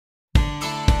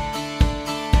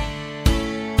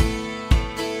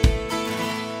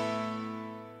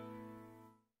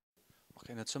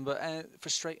Okay, Ntumba,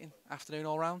 frustrating afternoon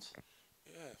all round?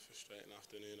 Yeah, frustrating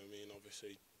afternoon. I mean,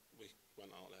 obviously we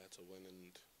went out there to win,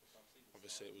 and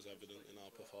obviously it was evident in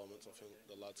our performance. I think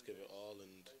the lads give it all,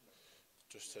 and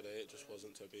just today it just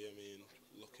wasn't to be. I mean,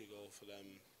 lucky goal for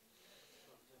them.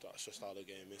 That's just how the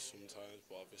game is sometimes,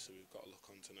 but obviously we've got to look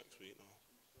on to next week now.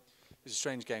 It was a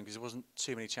strange game because there wasn't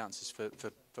too many chances for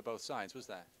both sides,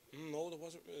 was there? No, there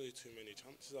wasn't really too many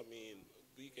chances. I mean,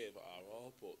 we gave it our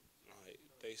all, but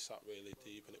they sat really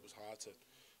deep, and it was hard to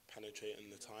penetrate. And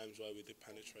the times where we did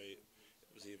penetrate,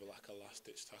 it was either like a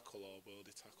last-ditch tackle or a worldy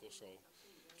tackle. So,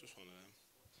 just one of them.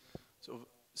 Sort of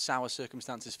sour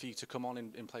circumstances for you to come on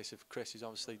in place of Chris, who's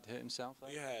obviously hurt himself.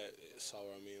 Though. Yeah, it's sour.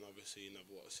 I mean, obviously you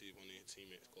never want to see one of your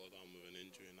teammates go down with an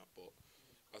injury and that, but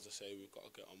as I say, we've got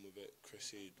to get on with it.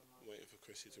 Waiting for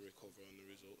Chrissy to recover on the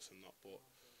results and that, but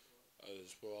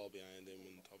as we're all behind him,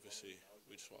 and obviously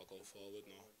we just want to go forward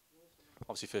now.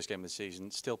 Obviously, first game of the season.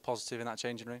 Still positive in that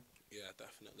changing room? Yeah,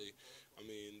 definitely. I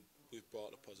mean, we've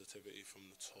brought the positivity from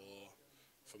the tour,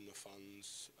 from the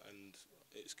fans, and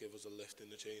it's given us a lift in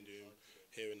the changing room.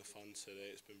 Hearing the fans today,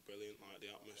 it's been brilliant. Like,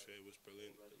 the atmosphere was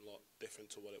brilliant, a lot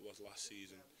different to what it was last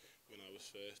season when I was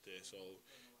first there. So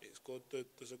it's good.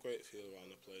 There's a great feel around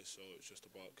the place, so it's just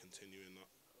about continuing that.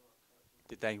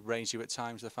 Did they raise you at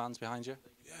times, the fans behind you?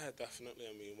 Yeah, definitely.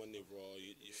 I mean, when they roar,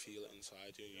 you feel it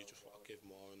inside you, and you just want to give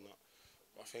more and that.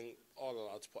 I think all the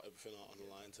lads put everything out on the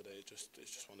line today. It's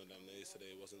just one of them days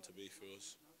today. It wasn't to be for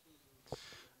us.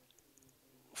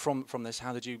 From this,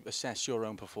 how did you assess your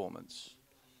own performance?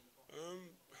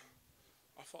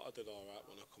 I thought I did all right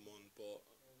when I come on, but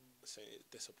it's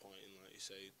disappointing, like you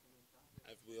say.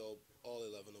 All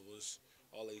 11 of us,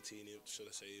 all 18, should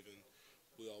I say, even,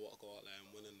 we all want to go out there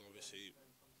and win. And obviously,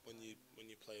 when you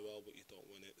play well but you don't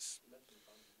win, it's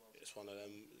one of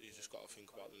them. You just got to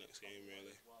think about the next game,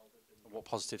 really. What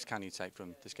positives can you take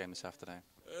from this game this afternoon?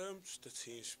 Just the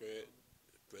team spirit,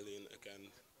 brilliant again.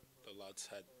 The lads'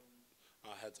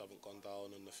 our heads haven't gone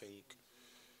down, and I think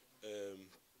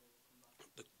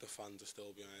the fans are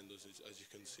still behind us, as you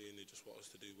can see, and they just want us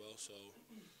to do well. So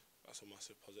that's a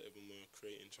massive positive, and we're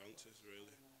creating chances,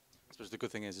 really. I suppose the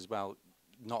good thing is as well,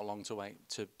 not long to wait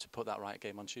to put that right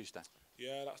game on Tuesday.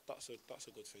 Yeah, that's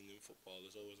a good thing in football.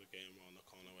 There's always a game around the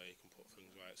corner where you can put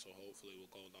things right. So hopefully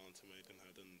we'll go down to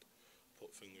Maidenhead and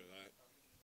put things right.